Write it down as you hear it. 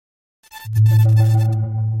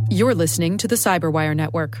You're listening to the Cyberwire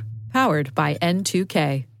Network, powered by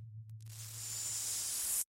N2K.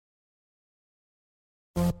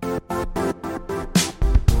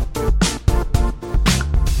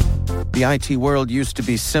 The IT world used to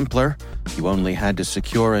be simpler. You only had to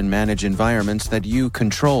secure and manage environments that you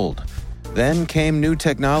controlled. Then came new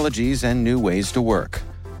technologies and new ways to work.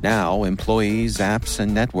 Now, employees, apps,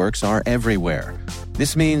 and networks are everywhere.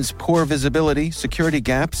 This means poor visibility, security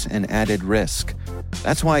gaps, and added risk.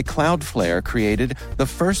 That's why Cloudflare created the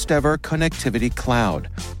first-ever connectivity cloud.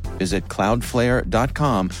 Visit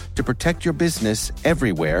cloudflare.com to protect your business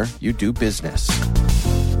everywhere you do business.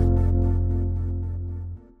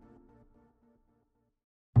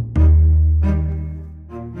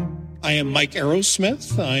 I am Mike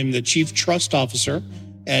Arrowsmith. I'm the Chief Trust Officer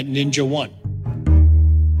at NinjaOne.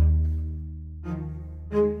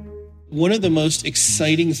 One of the most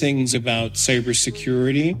exciting things about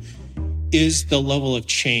cybersecurity is the level of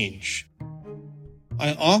change.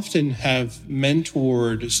 I often have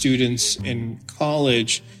mentored students in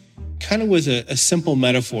college kind of with a simple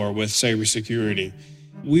metaphor with cybersecurity.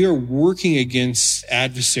 We are working against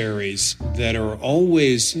adversaries that are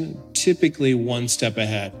always typically one step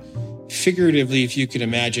ahead. Figuratively, if you could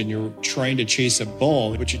imagine, you're trying to chase a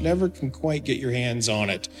ball, but you never can quite get your hands on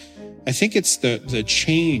it. I think it's the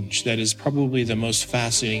change that is probably the most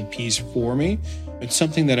fascinating piece for me. It's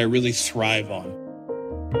something that I really thrive on.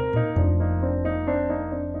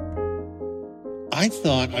 I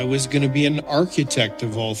thought I was going to be an architect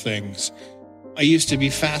of all things. I used to be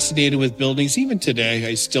fascinated with buildings. Even today,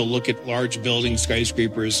 I still look at large buildings,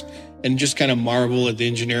 skyscrapers, and just kind of marvel at the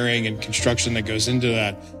engineering and construction that goes into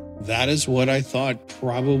that. That is what I thought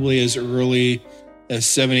probably as early as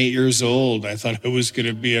 7, 8 years old. I thought I was going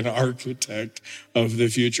to be an architect of the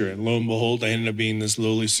future. And lo and behold, I ended up being this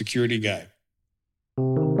lowly security guy.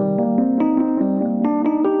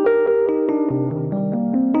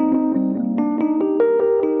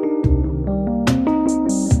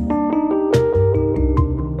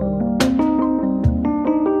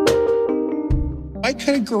 I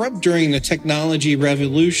kind of grew up during the technology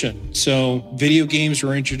revolution. So video games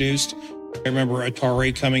were introduced. I remember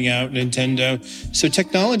Atari coming out, Nintendo. So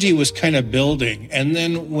technology was kind of building. And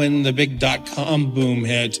then when the big .com boom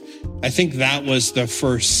hit, I think that was the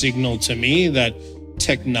first signal to me that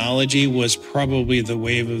technology was probably the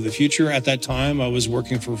wave of the future. At that time, I was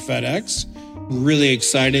working for FedEx, really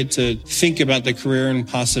excited to think about the career and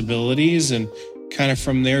possibilities, and kind of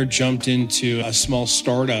from there jumped into a small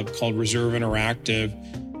startup called Reserve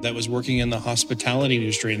Interactive that was working in the hospitality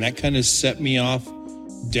industry. And that kind of set me off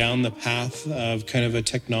down the path of kind of a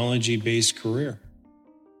technology-based career.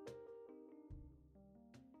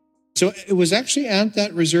 So it was actually at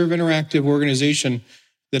that Reserve Interactive organization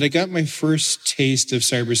that I got my first taste of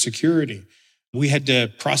cybersecurity. We had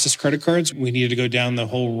to process credit cards. We needed to go down the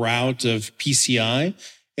whole route of PCI.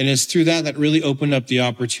 And it's through that really opened up the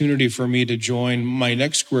opportunity for me to join my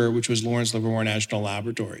next career, which was Lawrence Livermore National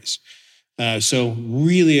Laboratories. So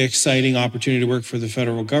really exciting opportunity to work for the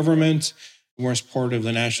federal government. As part of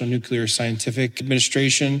the National Nuclear Scientific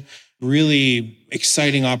Administration. Really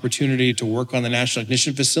exciting opportunity to work on the National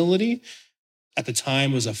Ignition Facility. At the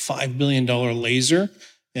time, it was a $5 billion laser,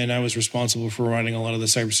 and I was responsible for running a lot of the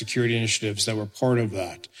cybersecurity initiatives that were part of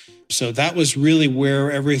that. So that was really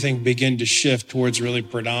where everything began to shift towards really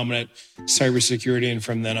predominant cybersecurity, and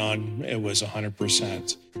from then on, it was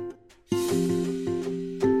 100%.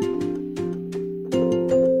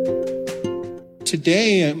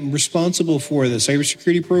 Today, I'm responsible for the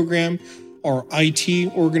cybersecurity program, our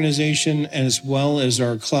IT organization, as well as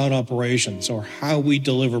our cloud operations, or how we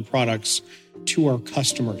deliver products to our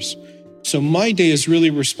customers. So my day is really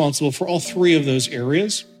responsible for all three of those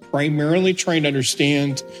areas, primarily trying to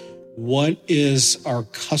understand what is our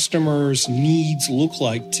customers' needs look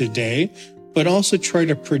like today, but also try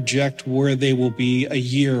to project where they will be a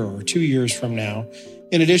year or 2 years from now,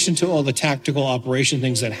 in addition to all the tactical operation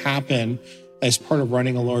things that happen as part of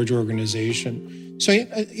running a large organization. So,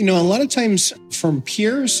 a lot of times from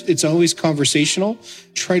peers, it's always conversational.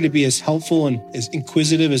 Try to be as helpful and as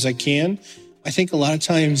inquisitive as I can. I think a lot of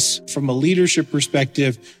times from a leadership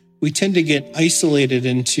perspective, we tend to get isolated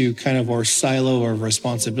into kind of our silo of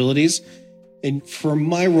responsibilities. And for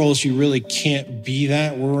my roles, you really can't be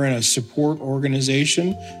that. We're in a support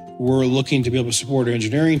organization. We're looking to be able to support our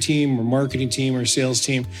engineering team, our marketing team, our sales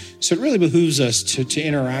team. So it really behooves us to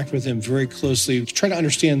interact with them very closely, to try to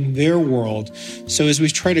understand their world. So as we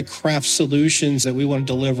try to craft solutions that we want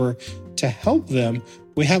to deliver to help them,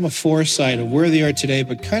 we have a foresight of where they are today,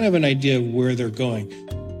 but kind of an idea of where they're going.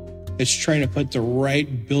 It's trying to put the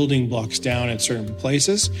right building blocks down at certain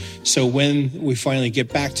places. So when we finally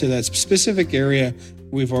get back to that specific area,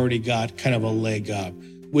 we've already got kind of a leg up.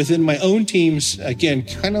 Within my own teams, again,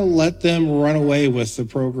 kind of let them run away with the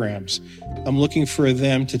programs. I'm looking for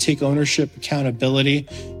them to take ownership, accountability,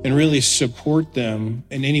 and really support them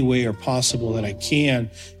in any way or possible that I can,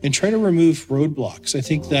 and try to remove roadblocks. I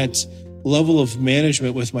think that level of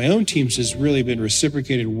management with my own teams has really been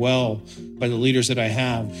reciprocated well by the leaders that I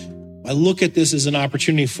have. I look at this as an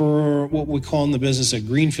opportunity for what we call in the business a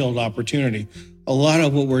greenfield opportunity. A lot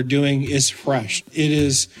of what we're doing is fresh. It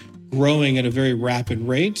is growing at a very rapid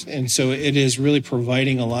rate. And so it is really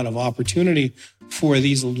providing a lot of opportunity for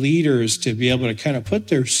these leaders to be able to kind of put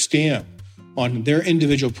their stamp on their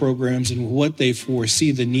individual programs and what they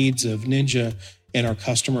foresee the needs of Ninja and our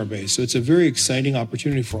customer base. So it's a very exciting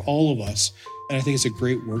opportunity for all of us. And I think it's a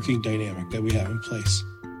great working dynamic that we have in place.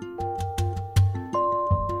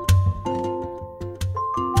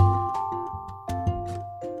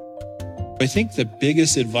 I think the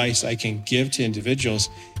biggest advice I can give to individuals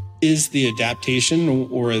is the adaptation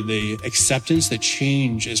or the acceptance that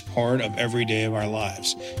change is part of every day of our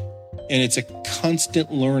lives. And it's a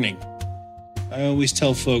constant learning. I always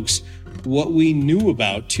tell folks what we knew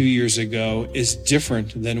about 2 years ago is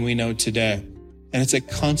different than we know today. And it's a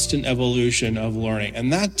constant evolution of learning.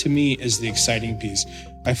 And that to me is the exciting piece.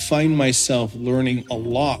 I find myself learning a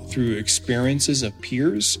lot through experiences of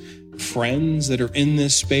peers, friends that are in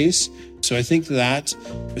this space. So I think that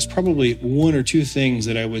is probably one or two things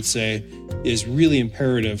that I would say is really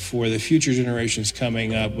imperative for the future generations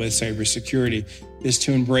coming up with cybersecurity, is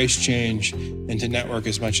to embrace change and to network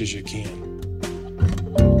as much as you can.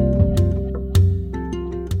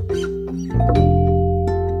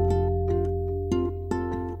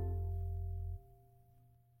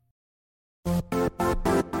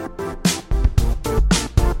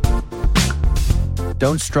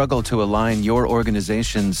 Don't struggle to align your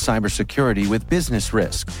organization's cybersecurity with business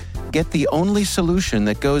risk. Get the only solution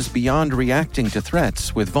that goes beyond reacting to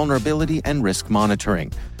threats with vulnerability and risk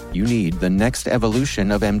monitoring. You need the next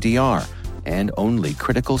evolution of MDR, and only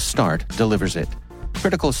Critical Start delivers it.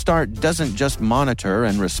 Critical Start doesn't just monitor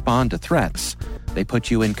and respond to threats. They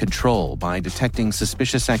put you in control by detecting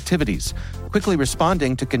suspicious activities, quickly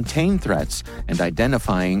responding to contain threats, and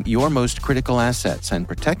identifying your most critical assets and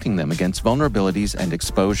protecting them against vulnerabilities and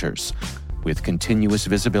exposures. With continuous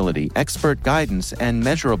visibility, expert guidance, and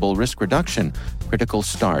measurable risk reduction, Critical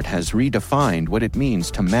Start has redefined what it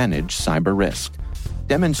means to manage cyber risk.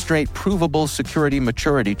 Demonstrate provable security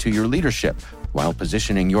maturity to your leadership while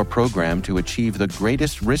positioning your program to achieve the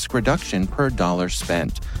greatest risk reduction per dollar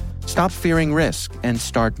spent. Stop fearing risk and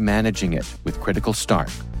start managing it with Critical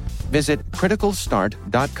Start. Visit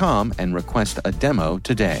criticalstart.com and request a demo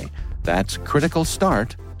today. That's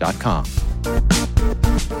criticalstart.com.